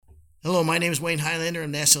Hello, my name is Wayne Highlander. I'm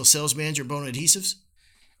National Sales Manager at Bona Adhesives.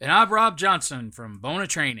 And I'm Rob Johnson from Bona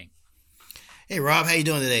Training. Hey, Rob, how you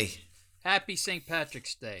doing today? Happy St.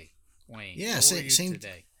 Patrick's Day, Wayne. Yeah, How are same, you same.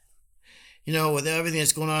 today? With everything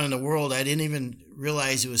that's going on in the world, I didn't even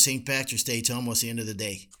realize it was St. Patrick's Day till almost the end of the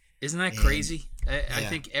day. Isn't that And crazy? I yeah,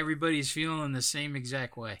 think everybody's feeling the same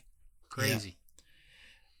exact way. yeah. Crazy.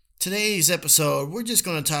 Today's episode, we're just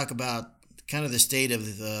going to talk about kind of the state of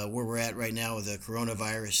where we're at right now with the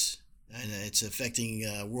coronavirus, and it's affecting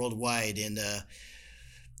worldwide. And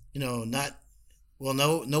not well,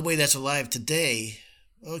 no, nobody that's alive today,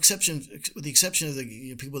 well, with the exception of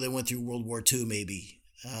the people that went through World War II, maybe.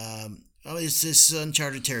 It's this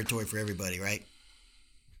uncharted territory for everybody, right?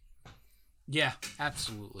 Yeah,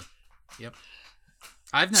 absolutely. Yep.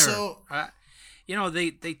 I've never. So,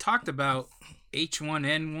 They talked about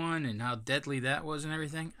H1N1 and how deadly that was and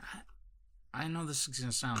everything. I know this is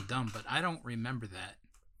gonna sound dumb, but I don't remember that.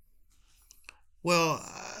 well,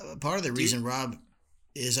 part of the Do you? reason, Rob,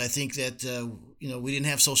 is I think that we didn't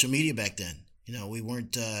have social media back then. We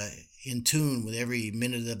weren't in tune with every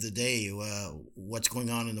minute of the day what's going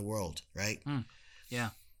on in the world, right? Yeah.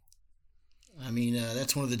 I mean,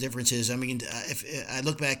 that's one of the differences. I mean, if I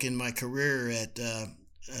look back in my career at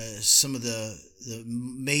some of the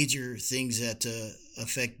major things that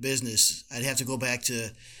affect business, I'd have to go back to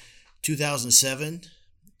 2007.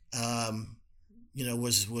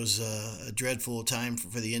 Was a dreadful time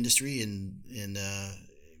for the industry and in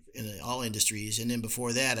all industries. And then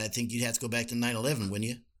before that, I think you'd have to go back to 9/11, wouldn't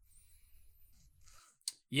you?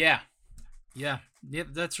 Yeah. Yeah. Yep.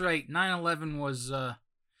 That's right. 9/11 was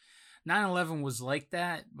 9/11 was like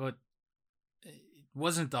that, but it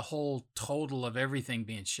wasn't the whole total of everything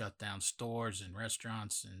being shut down. Stores and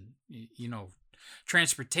restaurants and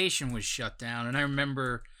transportation was shut down. And I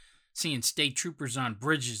remember seeing state troopers on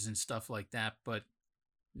bridges and stuff like that. But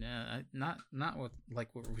not what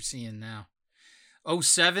we're seeing now.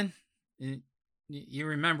 '07. You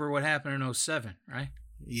remember what happened in '07, right?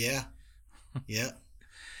 Yeah, yeah.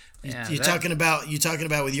 You, Yeah, you that. talking about you talking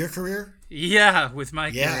about with your career? Yeah, with my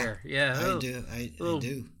Yeah, career. Yeah, I do. I little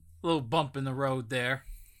do. little bump in the road there.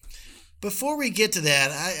 Before we get to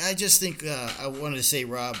that, I just think I wanted to say,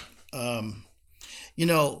 Rob,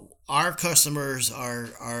 our customers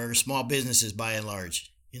are small businesses by and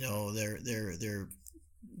large. They're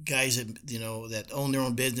guys that own their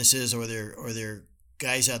own businesses, or they're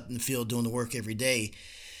guys out in the field doing the work every day.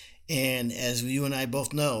 And as you and I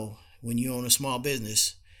both know, when you own a small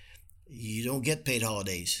business, you don't get paid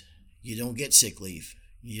holidays, you don't get sick leave,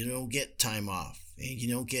 you don't get time off, and you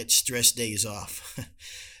don't get stress days off,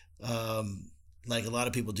 like a lot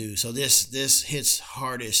of people do. So this hits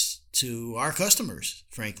hardest to our customers,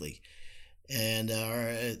 frankly, and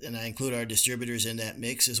I include our distributors in that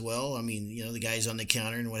mix as well. I mean, the guys on the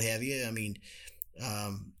counter and what have you. I mean,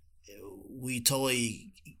 we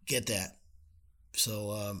totally get that.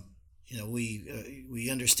 So we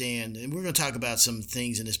understand, and we're going to talk about some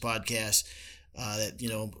things in this podcast that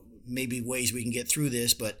maybe ways we can get through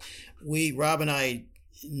this. But Rob and I,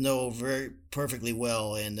 know very perfectly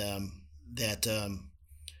well, and that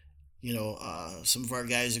some of our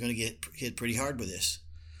guys are going to get hit pretty hard with this.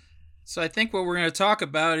 So I think what we're going to talk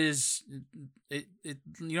about is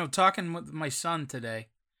talking with my son today.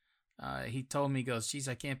 He told me, he goes, geez,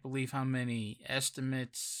 I can't believe how many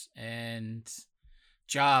estimates and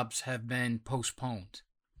jobs have been postponed.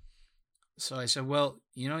 So I said, well,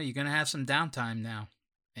 you're going to have some downtime now,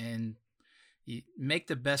 and you make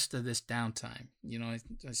the best of this downtime.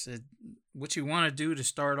 I said, what you want to do to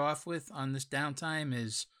start off with on this downtime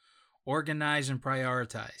is organize and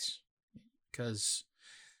prioritize. Because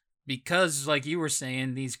like you were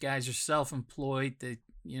saying, these guys are self-employed.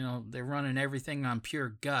 They're running everything on pure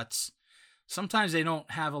guts. Sometimes they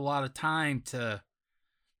don't have a lot of time to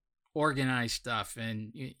organize stuff,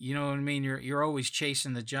 and you know what I mean. You're always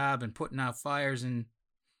chasing the job and putting out fires, and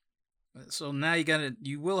so now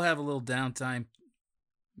you will have a little downtime,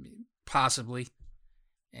 possibly,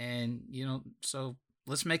 and so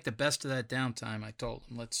let's make the best of that downtime. I told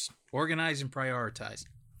him, let's organize and prioritize.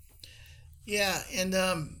 Yeah, and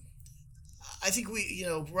I think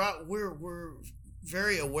we're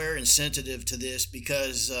very aware and sensitive to this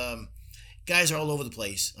because guys are all over the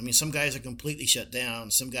place. I mean, some guys are completely shut down.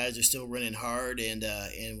 Some guys are still running hard and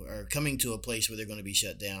are coming to a place where they're going to be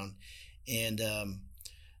shut down. And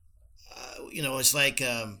it's like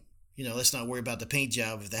let's not worry about the paint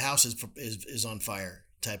job if the house is on fire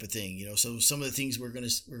type of thing. So some of the things we're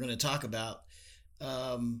gonna talk about.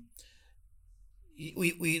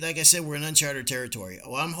 We like I said, we're in uncharted territory.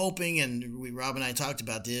 Well, I'm hoping, and Rob and I talked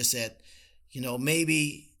about this, that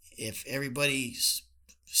maybe if everybody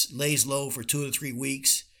lays low for 2 to 3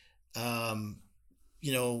 weeks.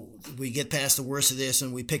 We get past the worst of this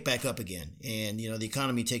and we pick back up again, and the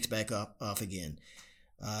economy takes back off again.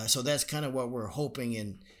 So that's kind of what we're hoping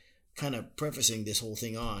and kind of prefacing this whole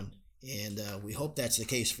thing on, and we hope that's the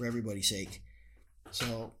case for everybody's sake.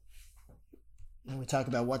 So when we talk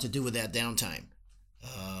about what to do with that downtime,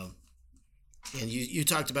 and you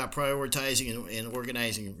talked about prioritizing and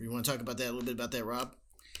organizing. You want to talk about that a little bit about that, Rob?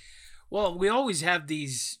 Well, we always have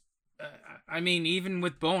these. Even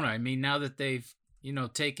with Bona, now that they've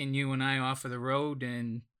taken you and I off of the road,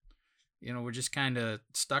 and we're just kind of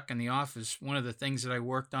stuck in the office. One of the things that I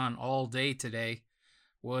worked on all day today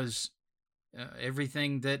was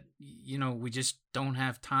everything that we just don't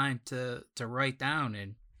have time to write down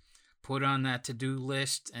and put on that to-do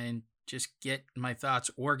list, and just get my thoughts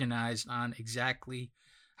organized on exactly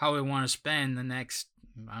how I want to spend the next,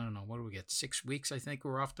 I don't know, what do we get, 6 weeks? I think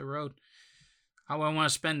we're off the road. How I want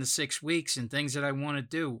to spend the 6 weeks and things that I want to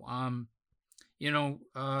do.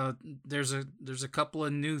 There's a couple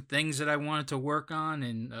of new things that I wanted to work on,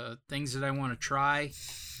 and things that I want to try.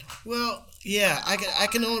 Well, yeah, I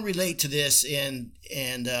can only relate to this and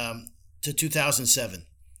to 2007,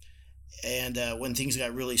 and when things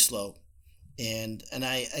got really slow, and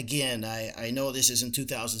I know this isn't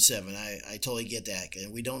 2007. I totally get that,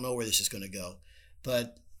 and we don't know where this is going to go,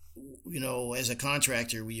 but as a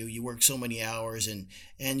contractor, you work so many hours, and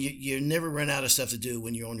you never run out of stuff to do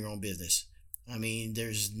when you own your own business.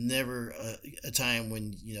 There's never a time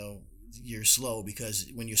when you're slow,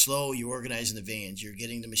 because when you're slow, you're organizing the vans, you're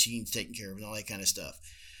getting the machines taken care of, and all that kind of stuff.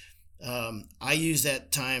 I used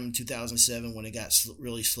that time, 2007, when it got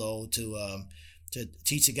really slow, to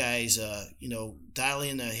teach the guys, dial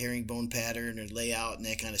in a herringbone pattern or layout and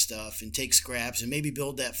that kind of stuff, and take scraps and maybe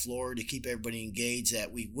build that floor to keep everybody engaged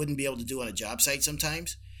that we wouldn't be able to do on a job site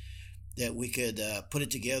sometimes, that we could put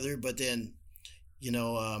it together, but then,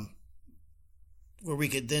 where we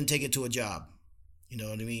could then take it to a job,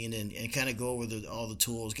 and kind of go over all the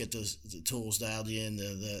tools, get the tools dialed in,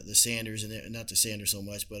 the sanders, and not the sander so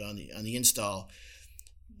much, but on the install,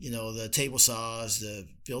 the table saws,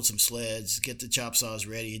 build some sleds, get the chop saws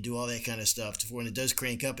ready, do all that kind of stuff. For when it does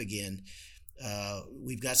crank up again,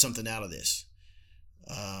 we've got something out of this.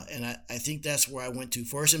 And I think that's where I went to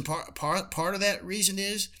first. And part of that reason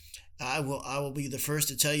is I will be the first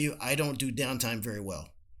to tell you I don't do downtime very well.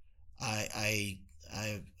 I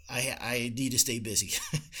need to stay busy.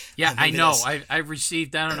 Yeah, I know. I've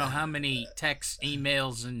received I don't know how many texts,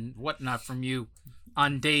 emails, and whatnot from you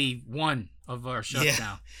on day one of our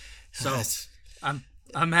shutdown. Yeah. So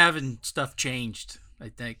I'm having stuff changed. I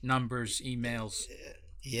think numbers, emails.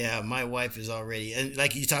 Yeah, my wife is already, and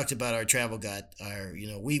like you talked about, our travel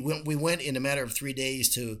we went in a matter of 3 days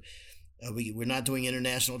to we're not doing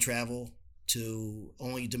international travel, to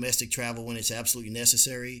only domestic travel when it's absolutely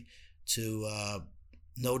necessary, to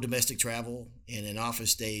no domestic travel, and in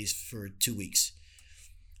office days for 2 weeks.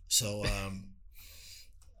 So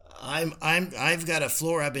I've got a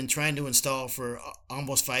floor I've been trying to install for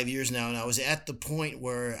almost 5 years now, and I was at the point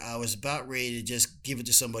where I was about ready to just give it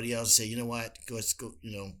to somebody else and say, you know what, let's go,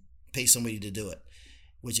 pay somebody to do it,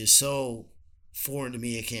 which is so foreign to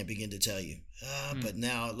me I can't begin to tell you. But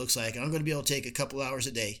now it looks like I'm going to be able to take a couple hours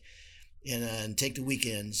a day and take the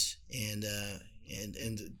weekends and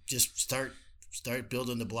just start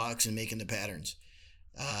building the blocks and making the patterns.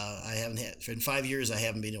 I haven't had, in 5 years, I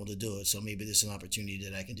haven't been able to do it. So maybe this is an opportunity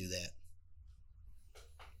that I can do that.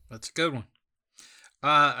 That's a good one.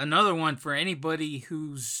 Another one for anybody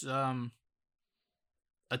who's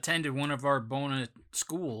attended one of our Bona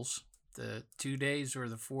schools, the 2 days or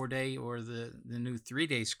the 4 day or the new 3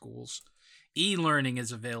 day schools, e-learning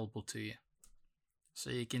is available to you. So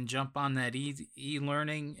you can jump on that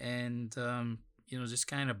e-learning and, just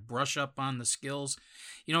kind of brush up on the skills.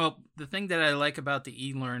 The thing that I like about the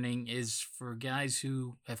e-learning is for guys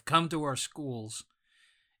who have come to our schools,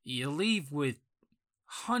 you leave with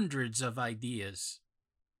hundreds of ideas.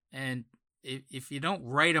 And if you don't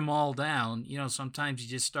write them all down, sometimes you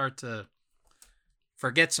just start to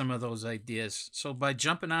forget some of those ideas. So by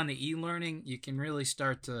jumping on the e-learning, you can really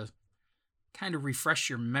start to kind of refresh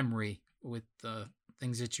your memory with the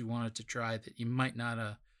things that you wanted to try that you might not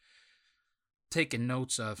have taken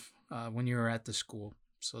notes of when you were at the school.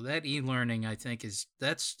 So that e-learning, I think,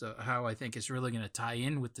 how I think is really going to tie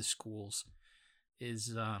in with the schools.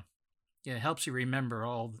 Is it helps you remember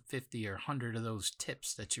all 50 or 100 of those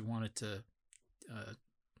tips that you wanted to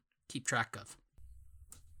keep track of.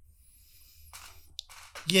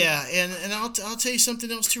 Yeah, and I'll tell you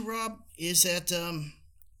something else too, Rob, is that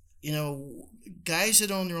you know, guys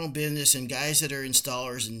that own their own business and guys that are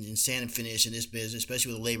installers and sand and finish in this business,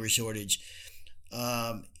 especially with a labor shortage,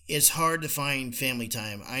 it's hard to find family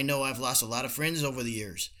time. I know I've lost a lot of friends over the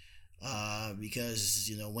years because,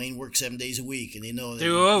 you know, Wayne works 7 days a week and they know that.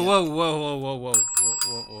 Dude,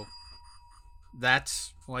 whoa.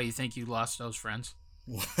 That's why you think you lost those friends?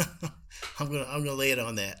 I'm gonna lay it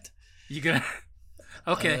on that. You gonna?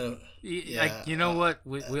 Okay. You know what?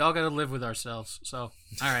 We all got to live with ourselves. So,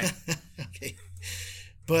 all right. Okay.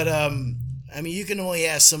 But I mean, you can only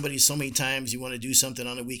ask somebody so many times you want to do something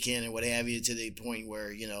on the weekend and what have you, to the point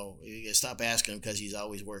where, you know, you gotta stop asking him because he's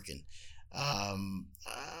always working. And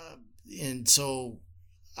so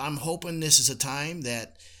I'm hoping this is a time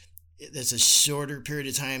that's a shorter period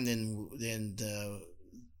of time than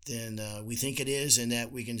we think it is, and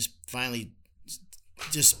that we can finally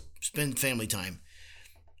just spend family time.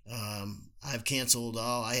 I've canceled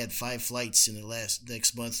all. I had 5 flights in the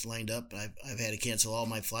next month lined up. I've had to cancel all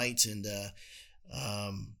my flights, and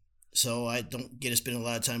so I don't get to spend a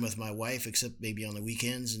lot of time with my wife except maybe on the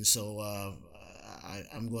weekends. And so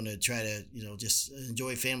I'm going to try to, you know, just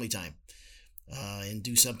enjoy family time and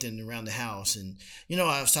do something around the house. And, you know,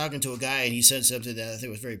 I was talking to a guy and he said something that I think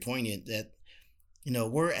was very poignant, that, you know,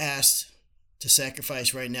 we're asked to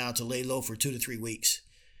sacrifice right now to lay low for 2 to 3 weeks.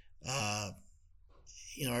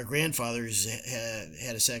 You know, our grandfathers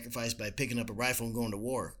had a sacrifice by picking up a rifle and going to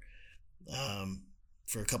war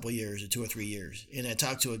for a couple of years, or 2 or 3 years. And I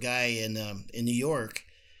talked to a guy in New York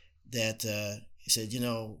that he said, you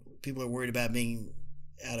know, people are worried about being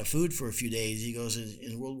out of food for a few days. He goes,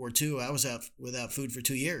 in World War II, I was out without food for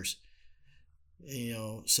 2 years. You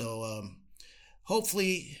know, so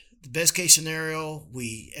hopefully, the best case scenario,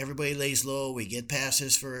 everybody lays low. We get past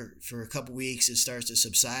this for a couple weeks. It starts to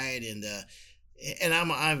subside, and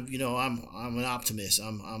I'm an optimist.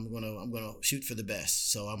 I'm gonna shoot for the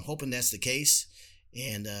best. So I'm hoping that's the case,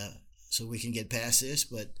 and so we can get past this.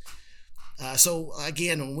 But so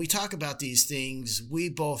again, when we talk about these things, we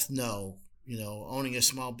both know, you know, owning a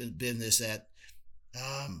small business, that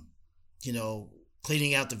you know,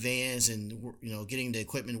 cleaning out the vans and, you know, getting the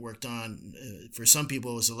equipment worked on, for some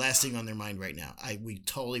people is the last thing on their mind right now. We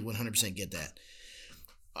totally 100% get that.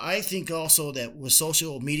 I think also that with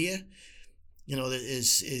social media, you know,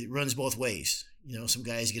 it runs both ways. You know, some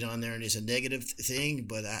guys get on there and it's a negative thing,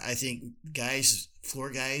 but I think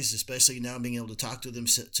floor guys, especially now, being able to talk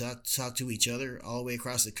to each other all the way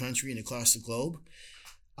across the country and across the globe,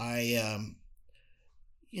 I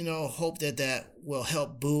you know, hope that will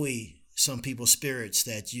help buoy some people's spirits,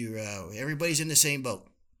 that everybody's in the same boat.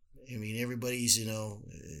 I mean, everybody's, everybody's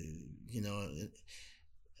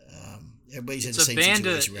in the same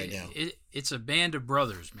situation right now. It's a band of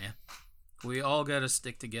brothers, man. We all got to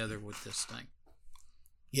stick together with this thing.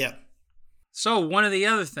 Yeah. So one of the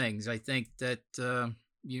other things I think that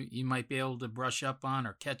you might be able to brush up on,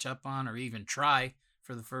 or catch up on, or even try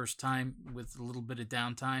for the first time with a little bit of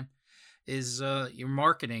downtime is your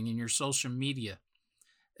marketing and your social media.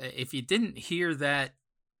 If you didn't hear that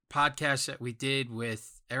podcast that we did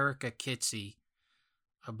with Erica Kitsy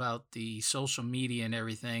about the social media and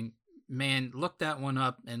everything, man, look that one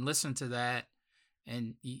up and listen to that.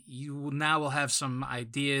 And you now will have some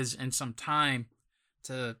ideas and some time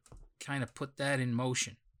to kind of put that in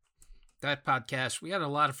motion. That podcast, we got a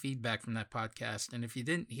lot of feedback from that podcast. And if you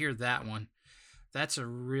didn't hear that one, that's a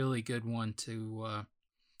really good one to,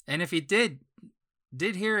 and if you did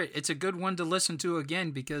hear it, it's a good one to listen to again,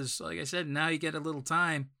 because like I said, now you get a little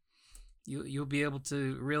time, you'll be able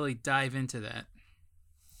to really dive into that.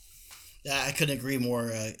 I couldn't agree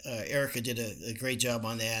more. Erica did a great job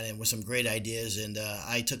on that, and with some great ideas, and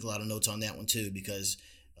I took a lot of notes on that one too, because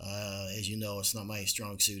as you know, it's not my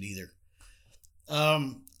strong suit either.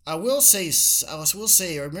 I will say, I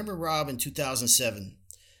remember, Rob, in 2007,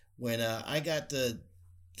 when I got the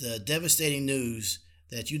devastating news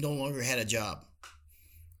that you no longer had a job.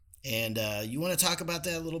 And you want to talk about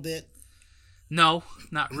that a little bit? No,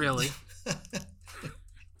 not really.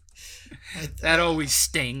 That always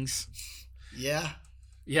stings. Yeah?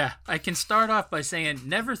 Yeah. I can start off by saying,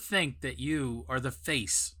 never think that you are the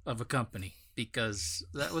face of a company, because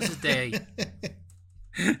that was a day.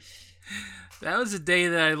 That was a day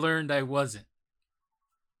that I learned I wasn't.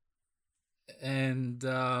 And,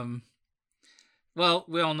 well,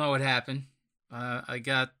 we all know what happened. I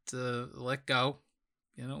got let go.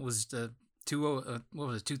 You know, it was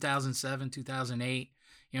 2007, 2008.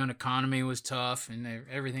 You know, the economy was tough and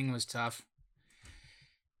everything was tough.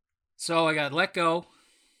 So I got let go.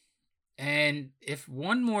 And if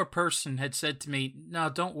one more person had said to me, no,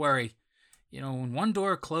 don't worry, you know, when one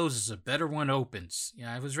door closes, a better one opens. You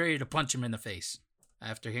know, I was ready to punch him in the face.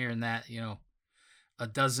 after hearing that, a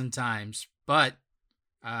dozen times. But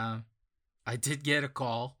I did get a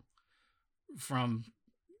call from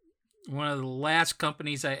one of the last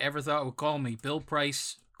companies I ever thought would call me. Bill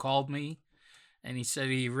Price called me, and he said,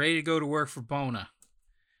 "Are you ready to go to work for Bona?"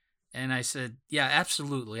 And I said, "Yeah,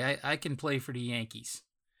 absolutely. I can play for the Yankees."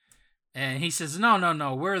 And he says,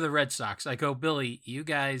 No, we're the Red Sox. I go, "Billy, you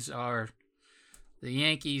guys are the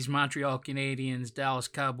Yankees, Montreal Canadiens, Dallas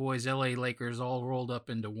Cowboys, LA Lakers all rolled up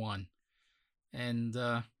into one." And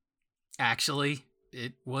actually,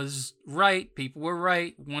 it was right. People were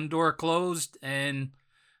right. One door closed, and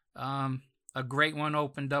a great one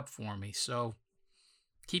opened up for me. So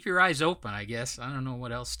keep your eyes open, I guess. I don't know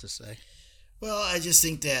what else to say. Well, I just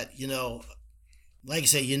think that, like I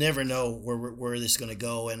say, you never know where this is going to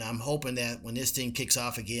go, and I'm hoping that when this thing kicks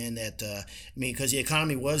off again, that because the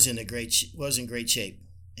economy was in great shape,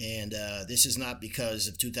 and this is not because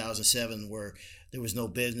of 2007 where there was no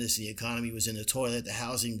business, the economy was in the toilet,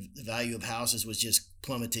 the value of houses was just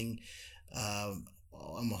plummeting.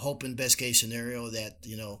 I'm hoping best case scenario that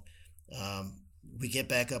we get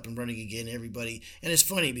back up and running again, everybody. And it's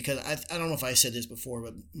funny because I don't know if I said this before,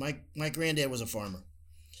 but my granddad was a farmer.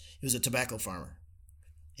 He was a tobacco farmer.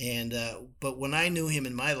 And but when I knew him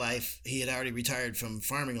in my life, he had already retired from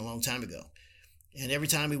farming a long time ago. And every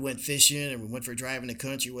time we went fishing or we went for a drive in the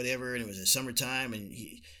country, whatever, and it was the summertime, and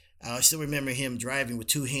I still remember him driving with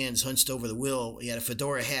two hands hunched over the wheel. He had a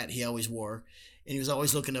fedora hat he always wore, and he was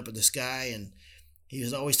always looking up at the sky, and he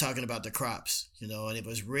was always talking about the crops, and it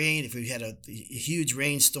was rain. If we had a huge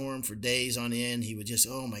rainstorm for days on end, he would just,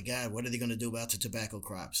 "Oh my God, what are they going to do about the tobacco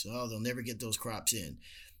crops? Oh, they'll never get those crops in."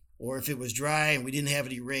 Or if it was dry and we didn't have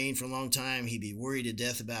any rain for a long time, he'd be worried to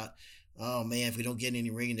death about, "Oh man, if we don't get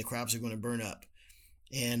any rain, the crops are going to burn up."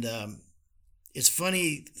 And it's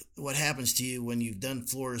funny what happens to you when you've done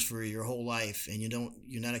floors for your whole life and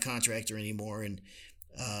you're not a contractor anymore, and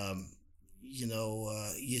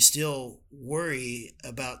you still worry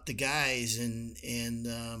about the guys and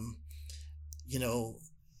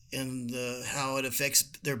how it affects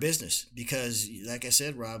their business, because like I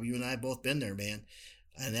said, Rob, you and I both been there, man.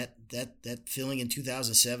 And that feeling in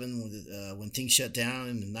 2007 when things shut down,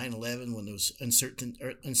 and 9/11 when there was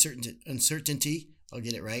uncertainty, I'll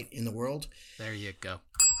get it right, in the world. There you go.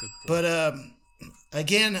 Good point. But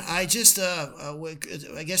again, I just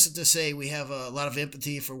I guess to say we have a lot of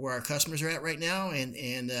empathy for where our customers are at right now,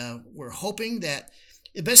 and we're hoping that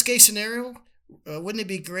the best case scenario, wouldn't it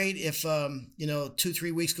be great if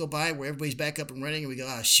 2-3 weeks go by where everybody's back up and running and we go,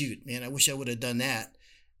 "Oh shoot, man, I wish I would have done that.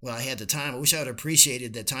 Well, I had the time. I wish I would have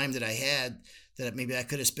appreciated the time that I had, that maybe I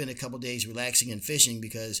could have spent a couple of days relaxing and fishing,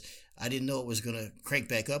 because I didn't know it was going to crank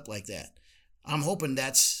back up like that." I'm hoping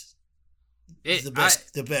that's the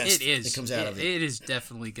best that comes out of it. It is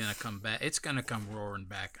definitely going to come back. It's going to come roaring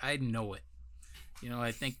back. I know it.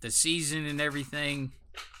 I think the season and everything,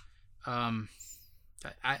 I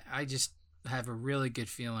just have a really good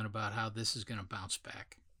feeling about how this is going to bounce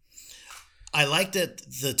back. I like that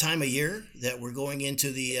the time of year that we're going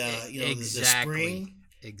into the the spring.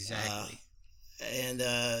 Exactly. And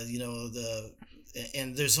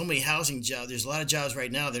and there's so many housing jobs. There's a lot of jobs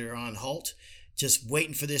right now that are on halt, just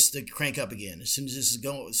waiting for this to crank up again. As soon as this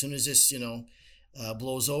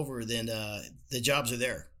blows over, then the jobs are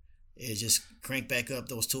there. It just crank back up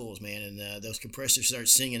those tools, man, and those compressors start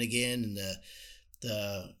singing again. And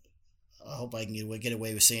I hope I can get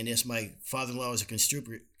away with saying this. My father-in-law was a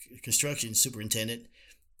construction superintendent,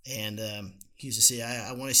 and he used to say,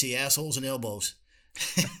 I want to see assholes and elbows."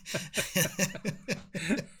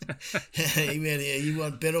 You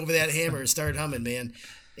want to bend over that hammer and start humming, man.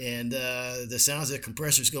 And the sounds of the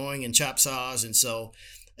compressors going and chop saws. And so,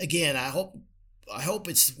 again, I hope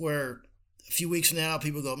it's where a few weeks from now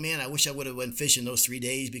people go, "Man, I wish I would have went fishing those 3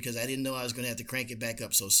 days because I didn't know I was going to have to crank it back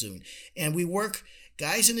up so soon." And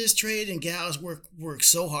guys in this trade and gals work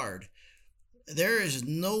so hard. There is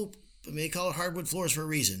they call it hardwood floors for a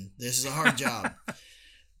reason. This is a hard job,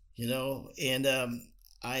 and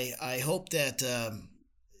I hope that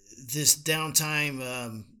this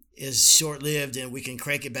downtime is short-lived and we can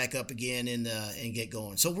crank it back up again and get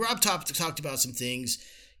going. So Rob talked about some things,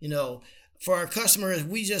 for our customers.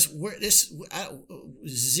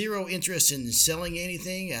 Zero interest in selling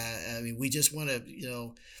anything. We just want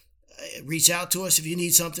to, reach out to us if you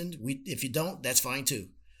need something. If you don't, that's fine too.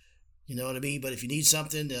 You know what I mean? But if you need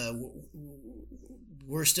something,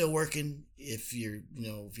 we're still working. If you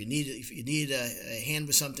need a hand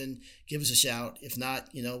with something, give us a shout. If not,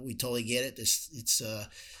 we totally get it. It's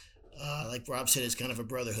like Rob said, it's kind of a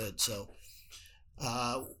brotherhood. So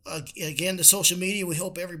again, the social media, we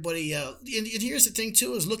hope everybody. And here's the thing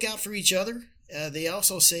too: is look out for each other. They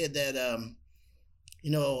also said that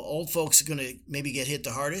old folks are going to maybe get hit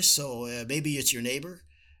the hardest. So maybe it's your neighbor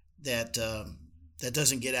that that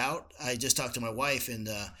doesn't get out. I just talked to my wife, and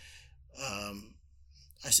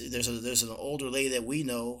I said there's an older lady that we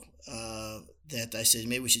know that I said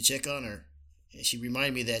maybe we should check on her. And she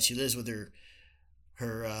reminded me that she lives with her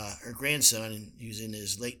grandson, and he's in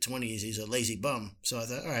his late 20s. He's a lazy bum. So I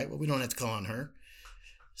thought, all right, well, we don't have to call on her.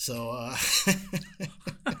 So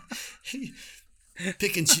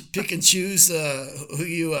pick and choose who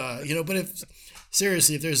you. But if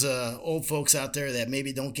seriously, if there's old folks out there that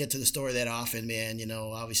maybe don't get to the store that often, man,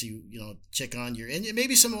 obviously, check on and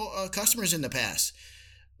maybe some customers in the past.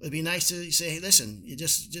 It'd be nice to say, hey, listen, you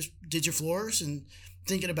just did your floors and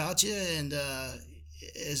thinking about you, and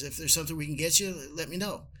as if there's something we can get you, let me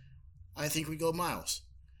know. I think we go miles.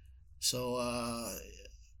 So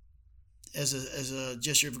as a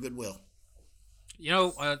gesture of goodwill.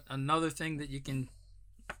 Another thing that you can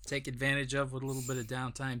take advantage of with a little bit of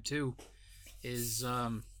downtime too is, I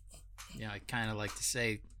kind of like to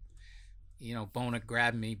say, Bona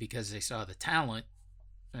grabbed me because they saw the talent,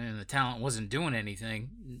 and the talent wasn't doing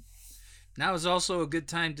anything. Now is also a good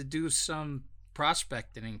time to do some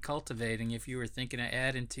prospecting and cultivating if you were thinking of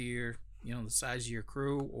adding to your, the size of your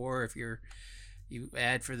crew, or if you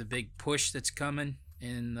add for the big push that's coming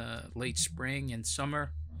in the late spring and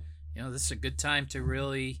summer. This is a good time to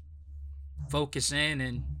really focus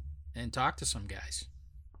in and talk to some guys.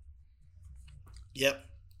 Yep.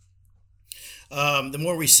 The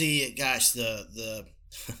more we see, gosh, the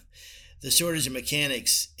the shortage of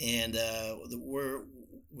mechanics and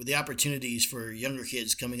the opportunities for younger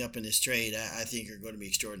kids coming up in this trade, I think are going to be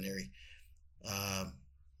extraordinary.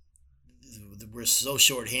 We're so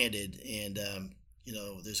short-handed, and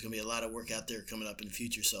there's going to be a lot of work out there coming up in the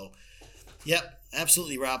future. So, yep,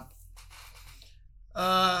 absolutely, Rob.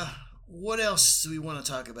 What else do we want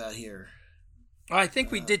to talk about here? I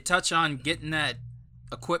think we did touch on getting that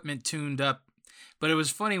equipment tuned up, but it was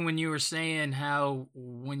funny when you were saying how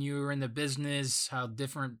when you were in the business, how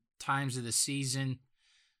different times of the season,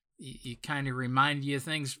 you kind of reminded you of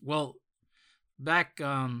things. Well, back,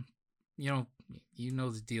 the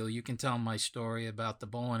deal. You can tell my story about the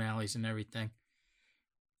bowling alleys and everything.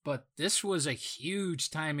 But this was a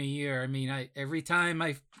huge time of year. I mean, every time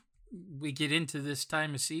we get into this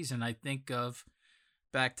time of season, I think of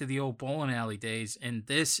back to the old bowling alley days, and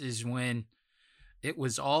this is when it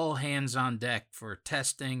was all hands on deck for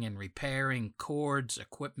testing and repairing cords,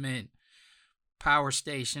 equipment, power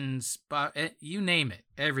stations, you name it,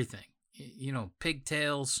 everything.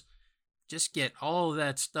 Pigtails, just get all of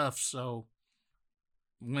that stuff. So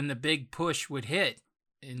when the big push would hit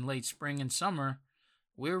in late spring and summer,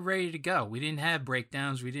 we were ready to go. We didn't have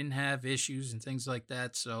breakdowns. We didn't have issues and things like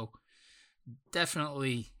that. So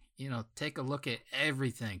definitely, take a look at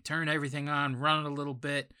everything. Turn everything on, run it a little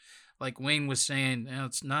bit. Like Wayne was saying,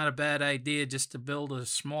 it's not a bad idea just to build a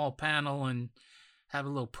small panel and have a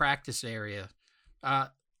little practice area.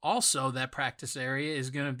 Also, that practice area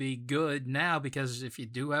is going to be good now because if you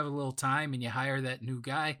do have a little time and you hire that new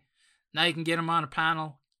guy, now you can get him on a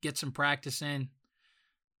panel, get some practice in,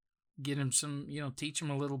 get him some, teach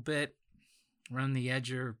him a little bit, run the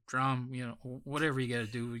edge or drum, whatever you got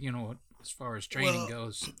to do, as far as training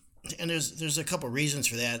goes. And there's a couple reasons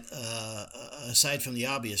for that, aside from the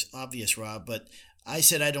obvious, Rob. But I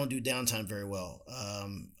said I don't do downtime very well.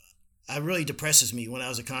 It really depresses me when I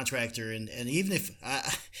was a contractor, and even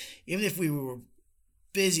if we were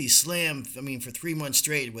busy, slammed, for 3 months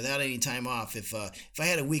straight without any time off, if I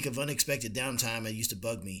had a week of unexpected downtime, it used to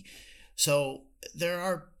bug me. So there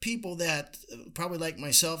are people that probably like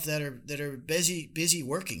myself that are busy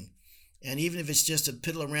working. And even if it's just to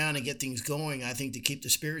piddle around and get things going, I think to keep the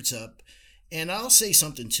spirits up. And I'll say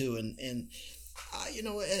something too, and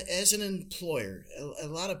as an employer, a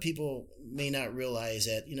lot of people may not realize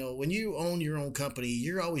that, when you own your own company,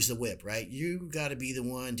 you're always the whip, right? You got to be the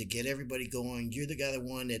one to get everybody going. You're the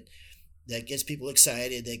one that gets people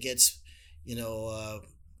excited, that gets,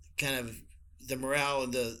 kind of the morale of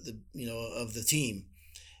of the team.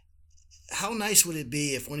 How nice would it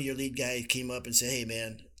be if one of your lead guys came up and said, hey,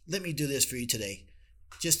 man, let me do this for you today,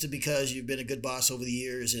 just because you've been a good boss over the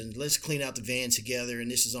years, and let's clean out the vans together,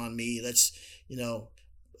 and this is on me. Let's,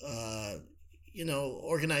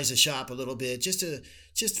 organize the shop a little bit, just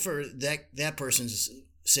for that person's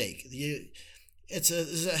sake. It's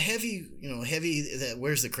a heavy, heavy that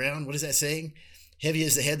wears the crown. What is that saying? Heavy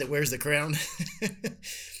is the head that wears the crown.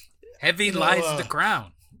 Heavy lies the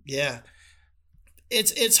crown. Yeah.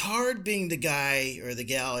 It's hard being the guy or the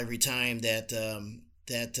gal every time that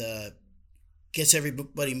gets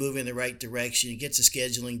everybody moving in the right direction, gets the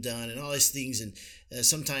scheduling done, and all these things. And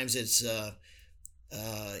sometimes it's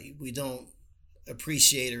we don't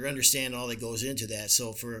appreciate or understand all that goes into that.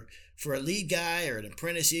 So for a lead guy or an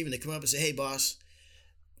apprentice even to come up and say, "Hey, boss,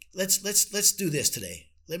 let's do this today.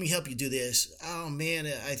 Let me help you do this." Oh man,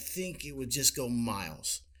 I think it would just go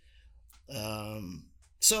miles.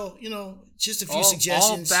 So just a few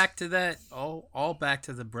suggestions. All back to that. All back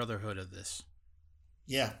to the brotherhood of this.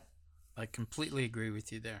 Yeah, I completely agree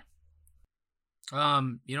with you there.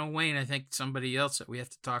 Wayne, I think somebody else that we have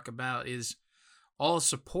to talk about is all the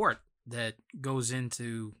support that goes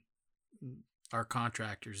into our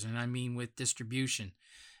contractors. And I mean with distribution.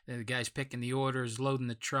 The guys picking the orders, loading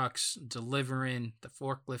the trucks, delivering, the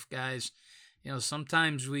forklift guys.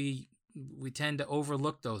 Sometimes we tend to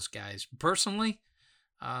overlook those guys. Personally,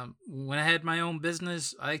 when I had my own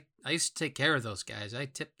business, I used to take care of those guys. I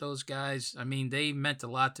tipped those guys. I mean, they meant a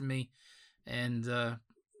lot to me. And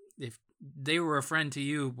if they were a friend to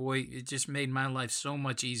you, boy, it just made my life so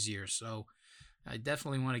much easier. So I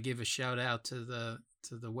definitely want to give a shout out to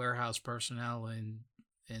the warehouse personnel and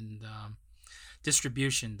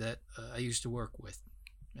distribution that I used to work with.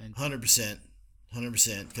 And 100%,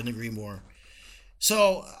 couldn't agree more.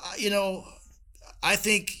 So I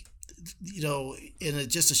think in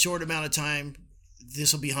just a short amount of time,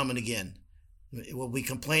 this will be humming again. We'll be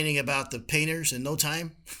complaining about the painters in no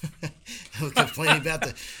time. We'll complain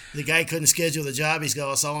about the guy couldn't schedule the job. He's got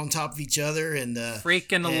us all on top of each other and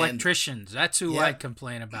freaking electricians. That's who I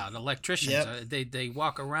complain about. Electricians. Yep. They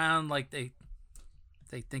walk around like they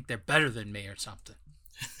think they're better than me or something.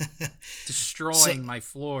 Destroying my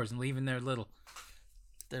floors and leaving their little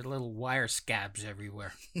wire scabs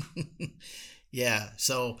everywhere. Yeah.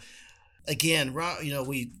 So again,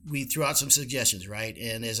 we threw out some suggestions, right?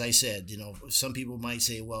 And as I said, some people might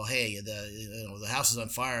say, well, hey, the house is on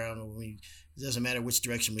fire. I don't know. It doesn't matter which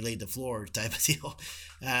direction we laid the floor, type of deal.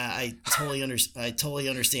 I totally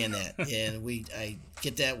understand that, and I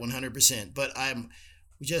get that 100%. But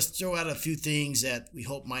we just throw out a few things that we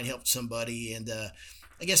hope might help somebody, and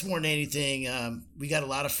I guess more than anything, we got a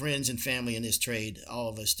lot of friends and family in this trade. All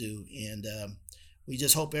of us do, and we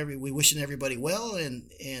just hope we wishing everybody well,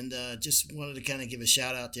 and just wanted to kind of give a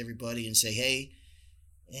shout out to everybody and say hey,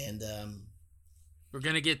 and we're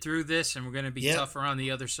gonna get through this, and we're gonna be tougher on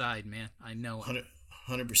the other side, man. I know it.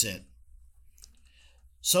 100%.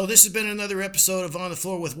 So this has been another episode of On the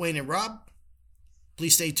Floor with Wayne and Rob.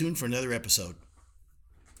 Please stay tuned for another episode.